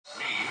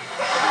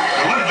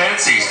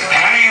Betsy's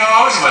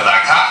pantyhose with a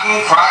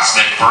cotton crotched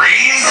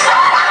breeze?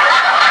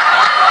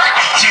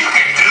 You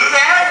can do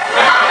that?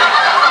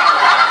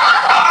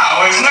 I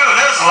always knew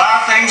there's a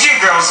lot of things you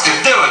girls could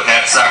do with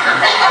that sucker.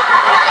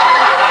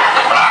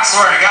 But I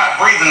swear to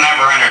God, breathing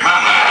never entered my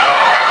mind at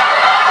all.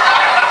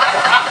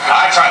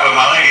 I tried with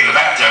my lady in the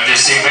bathtub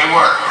just to see if it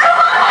worked.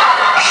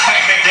 I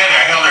did.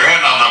 I held her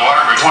head on the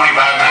water for 25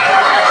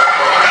 minutes.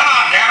 Come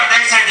on, damn it.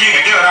 They said you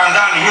could do it. I'm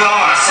done. You don't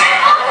want to see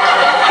it.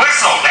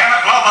 Whistle, damn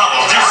it. Blow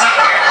bubbles. Do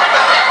something.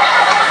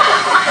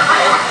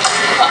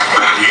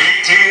 The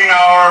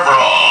 18-hour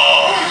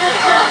brawl.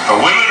 For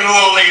women who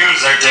only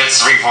use their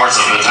tits 3/4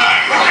 of the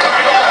time.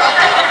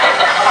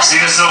 See,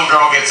 this little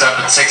girl gets up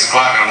at 6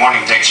 o'clock in the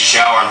morning, takes a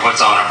shower, and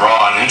puts on a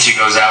bra, and then she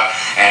goes out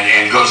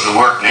and goes to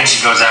work, and then she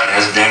goes out and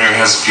has dinner,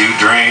 has a few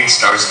drinks,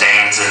 starts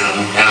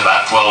dancing, and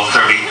about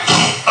 12:30,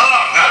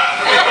 oh, God.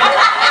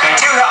 Can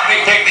you help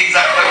me pick these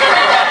up?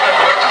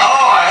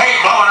 Oh, I hate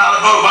blowing out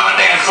the boob on the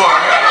dance floor.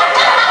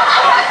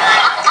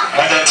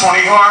 Had that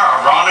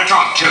 24-hour bra in the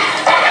trunk, too.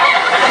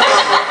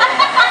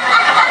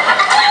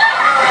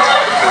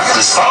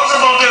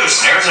 Disposable deuce,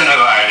 there's a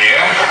new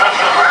idea.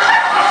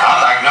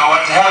 I'd like to know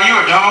what the hell you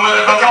were doing with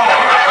it before.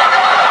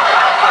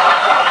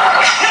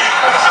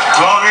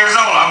 12 years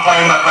old, I'm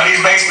playing my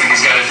buddy's basement. He's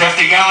got a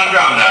 50-gallon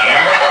drum down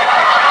there.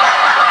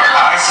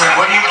 I said,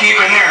 what do you keep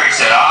in there? He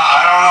said,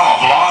 I don't know. It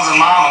belongs to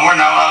Mom and we're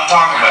not allowed to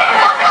talk about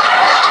it.